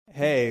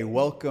Hey,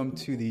 welcome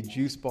to the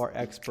Juice Bar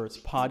Experts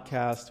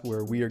podcast,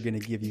 where we are going to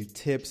give you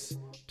tips,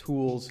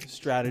 tools,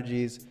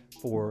 strategies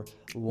for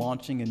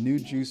launching a new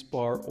juice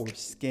bar or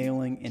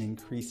scaling and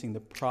increasing the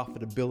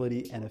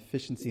profitability and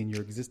efficiency in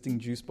your existing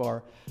juice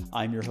bar.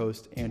 I'm your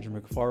host, Andrew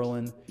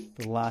McFarland.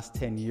 For the last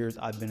 10 years,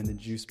 I've been in the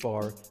juice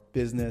bar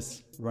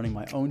business, running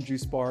my own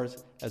juice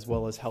bars, as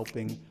well as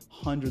helping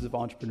hundreds of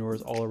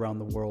entrepreneurs all around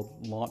the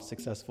world launch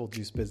successful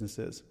juice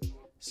businesses.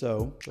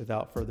 So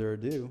without further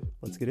ado,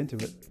 let's get into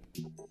it.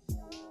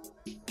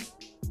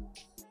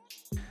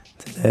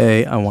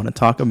 Today, I want to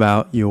talk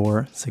about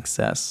your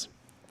success.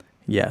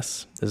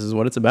 Yes, this is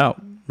what it's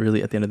about,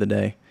 really, at the end of the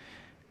day.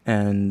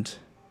 And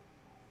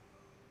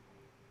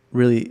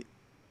really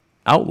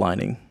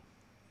outlining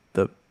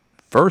the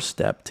first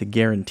step to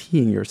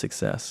guaranteeing your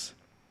success.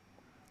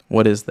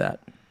 What is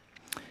that?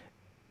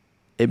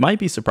 It might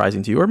be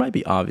surprising to you, or it might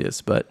be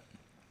obvious, but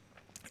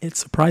it's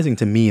surprising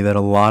to me that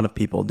a lot of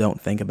people don't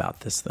think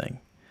about this thing.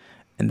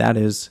 And that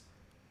is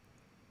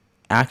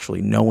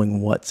actually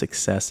knowing what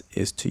success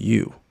is to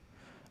you.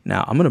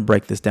 Now, I'm going to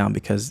break this down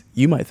because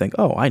you might think,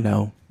 oh, I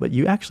know, but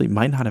you actually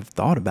might not have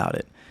thought about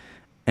it.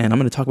 And I'm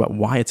going to talk about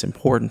why it's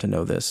important to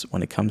know this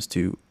when it comes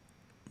to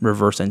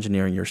reverse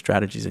engineering your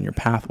strategies and your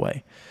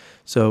pathway.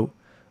 So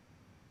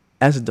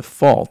as a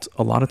default,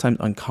 a lot of times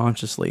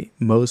unconsciously,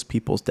 most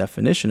people's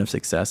definition of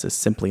success is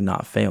simply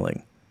not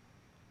failing.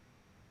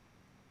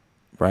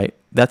 Right?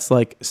 That's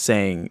like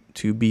saying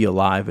to be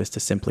alive is to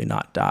simply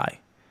not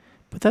die.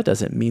 But that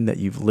doesn't mean that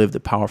you've lived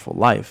a powerful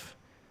life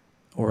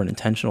or an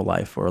intentional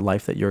life or a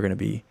life that you're going to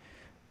be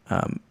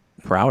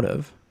proud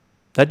of.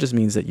 That just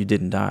means that you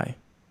didn't die.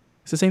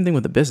 It's the same thing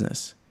with a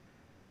business.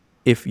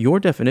 If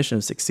your definition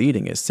of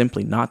succeeding is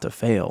simply not to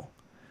fail,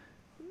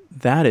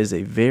 that is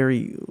a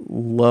very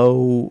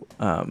low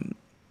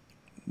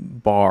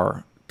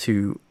bar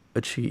to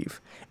achieve.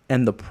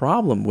 And the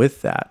problem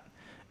with that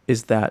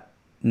is that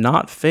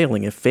not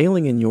failing, if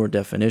failing in your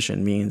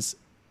definition means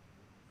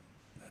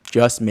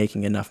just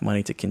making enough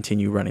money to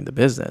continue running the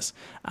business,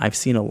 I've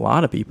seen a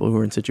lot of people who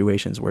are in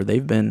situations where I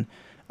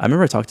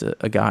remember I talked to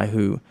a guy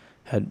who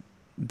had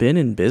been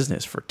in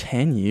business for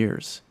 10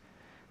 years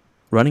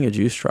running a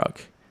juice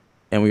truck.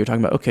 And we were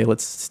talking about, okay,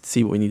 let's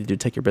see what we need to do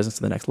to take your business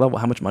to the next level.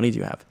 How much money do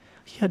you have?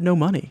 He had no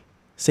money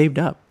saved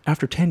up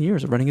after 10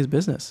 years of running his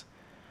business.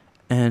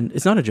 And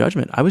it's not a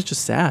judgment. I was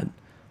just sad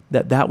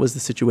that that was the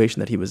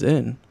situation that he was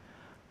in,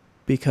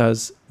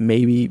 because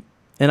maybe,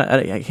 and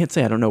I can't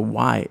say I don't know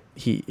why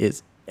he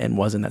is and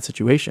was in that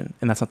situation.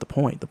 And that's not the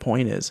point. The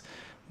point is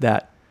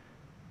that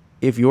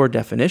if your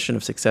definition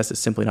of success is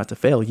simply not to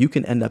fail, you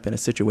can end up in a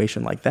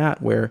situation like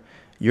that where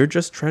you're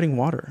just treading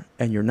water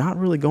and you're not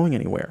really going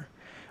anywhere.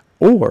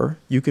 Or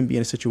you can be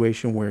in a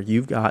situation where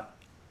you've got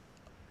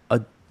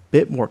a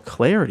bit more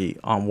clarity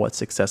on what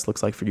success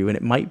looks like for you. And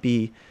it might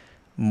be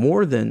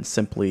more than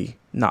simply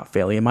not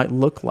failing. It might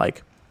look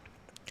like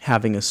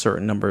having a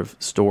certain number of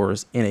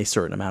stores in a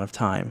certain amount of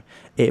time.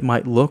 It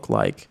might look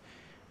like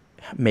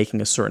making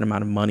a certain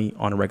amount of money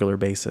on a regular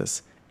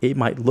basis. It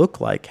might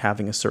look like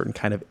having a certain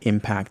kind of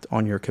impact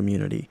on your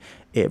community.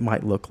 It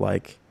might look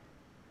like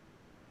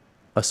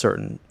a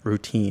certain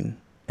routine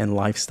and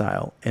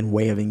lifestyle and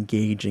way of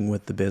engaging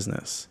with the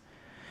business.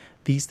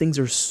 These things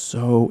are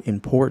so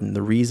important.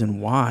 The reason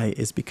why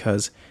is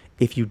because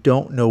if you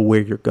don't know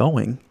where you're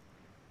going,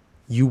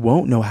 you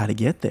won't know how to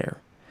get there.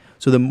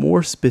 So the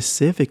more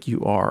specific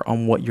you are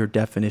on what your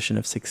definition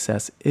of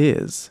success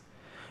is,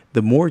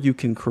 the more you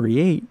can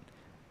create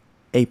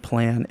a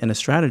plan and a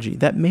strategy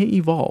that may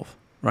evolve,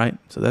 right?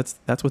 So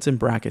that's what's in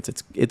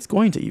brackets. It's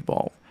going to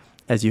evolve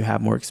as you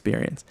have more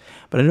experience.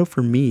 But I know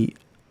for me,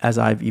 as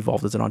I've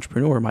evolved as an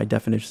entrepreneur, my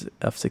definition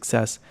of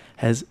success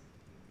has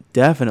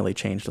definitely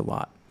changed a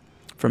lot.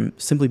 From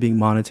simply being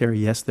monetary,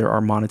 yes, there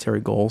are monetary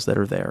goals that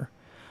are there,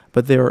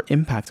 but there are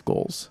impact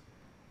goals.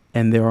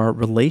 And there are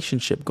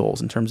relationship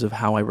goals in terms of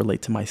how I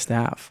relate to my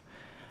staff,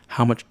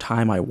 how much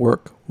time I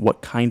work,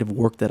 what kind of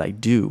work that I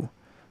do,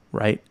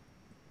 right?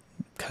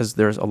 Because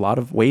there's a lot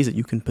of ways that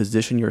you can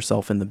position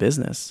yourself in the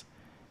business,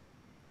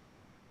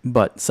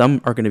 but some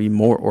are going to be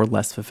more or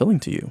less fulfilling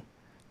to you.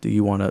 Do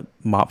you want to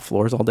mop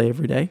floors all day,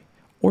 every day?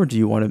 Or do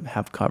you want to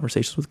have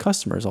conversations with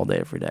customers all day,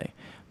 every day?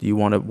 Do you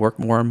want to work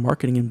more on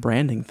marketing and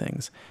branding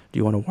things? Do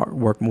you want to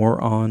work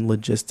more on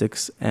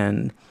logistics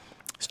and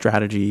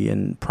strategy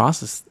and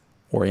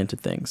process-oriented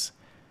things?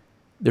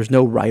 There's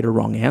no right or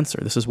wrong answer.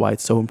 This is why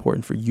it's so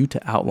important for you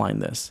to outline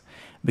this,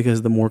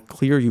 because the more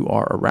clear you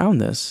are around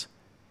this,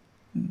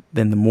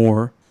 then the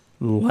more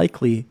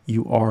likely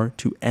you are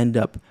to end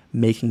up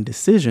making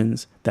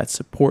decisions that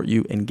support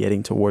you in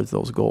getting towards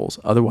those goals.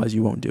 Otherwise,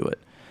 you won't do it.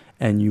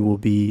 And you will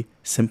be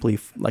simply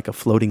like a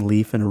floating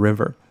leaf in a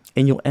river.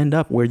 And you'll end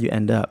up where you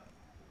end up.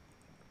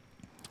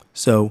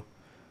 So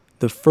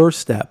the first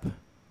step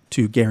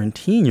to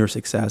guaranteeing your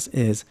success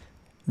is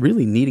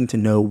really needing to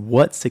know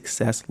what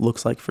success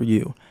looks like for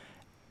you.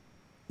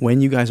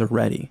 When you guys are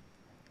ready,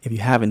 if you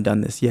haven't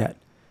done this yet,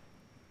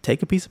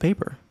 take a piece of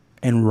paper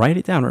and write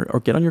it down, or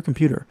get on your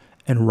computer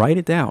and write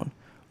it down.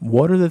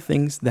 What are the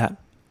things that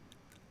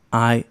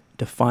I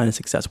define a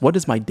success. What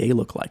does my day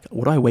look like?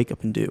 What do I wake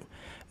up and do?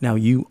 Now,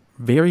 you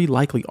very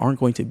likely aren't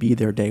going to be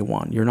there day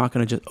one. You're not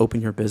going to just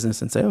open your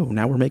business and say, oh,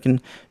 now we're making,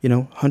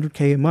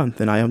 100K a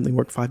month and I only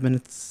work 5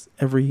 minutes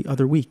every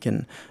other week.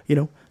 And,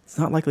 it's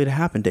not likely to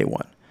happen day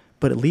one.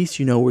 But at least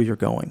you know where you're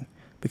going,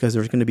 because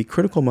there's going to be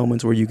critical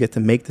moments where you get to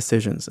make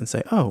decisions and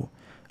say, oh,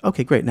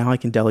 okay, great. Now I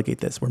can delegate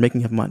this. We're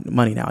making enough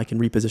money now. I can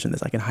reposition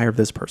this. I can hire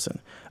this person.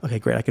 Okay,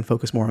 great. I can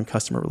focus more on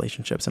customer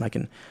relationships, and I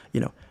can,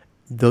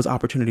 those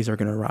opportunities are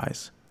going to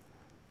arise.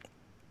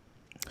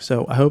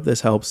 So I hope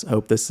this helps. I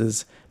hope this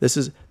is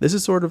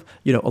sort of,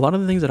 a lot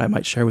of the things that I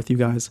might share with you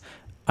guys.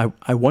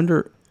 I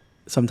wonder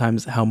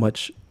sometimes how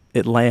much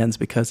it lands,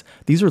 because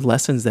these are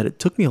lessons that it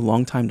took me a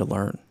long time to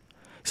learn.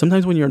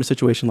 Sometimes when you're in a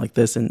situation like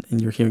this and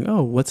you're hearing,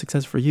 oh, what's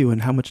success for you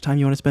and how much time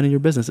you want to spend in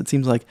your business, it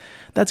seems like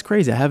that's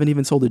crazy. I haven't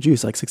even sold a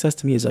juice. Like, success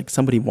to me is like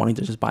somebody wanting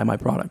to just buy my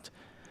product.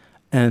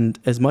 And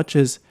as much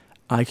as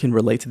I can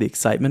relate to the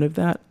excitement of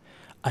that,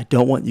 I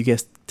don't want you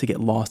guys to get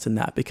lost in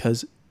that,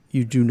 because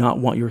you do not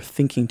want your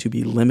thinking to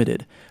be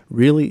limited.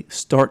 Really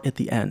start at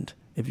the end.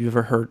 If you've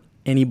ever heard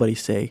anybody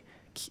say,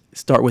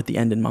 start with the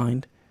end in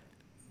mind,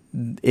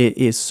 it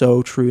is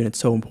so true and it's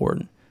so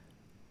important.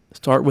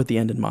 Start with the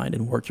end in mind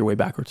and work your way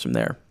backwards from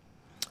there.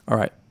 All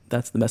right,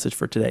 that's the message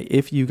for today.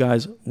 If you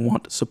guys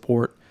want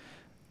support,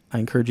 I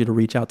encourage you to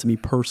reach out to me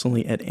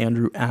personally at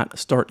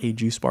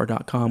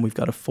andrew@startajuicebar.com. We've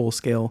got a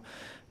full-scale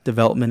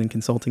development and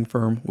consulting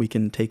firm. We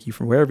can take you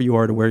from wherever you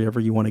are to wherever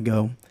you want to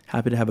go.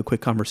 Happy to have a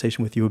quick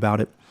conversation with you about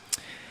it.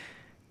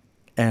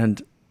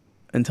 And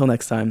until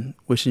next time,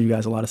 wishing you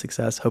guys a lot of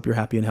success. Hope you're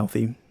happy and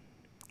healthy.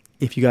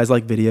 If you guys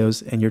like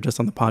videos and you're just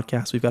on the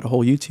podcast, we've got a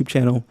whole YouTube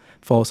channel.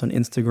 Follow us on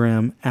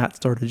Instagram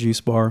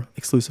 @StartAJuiceBar.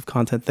 Exclusive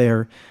content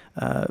there.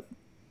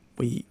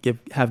 We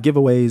have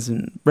giveaways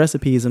and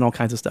recipes and all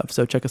kinds of stuff.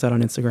 So check us out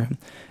on Instagram.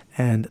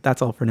 And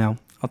that's all for now.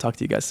 I'll talk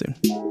to you guys soon.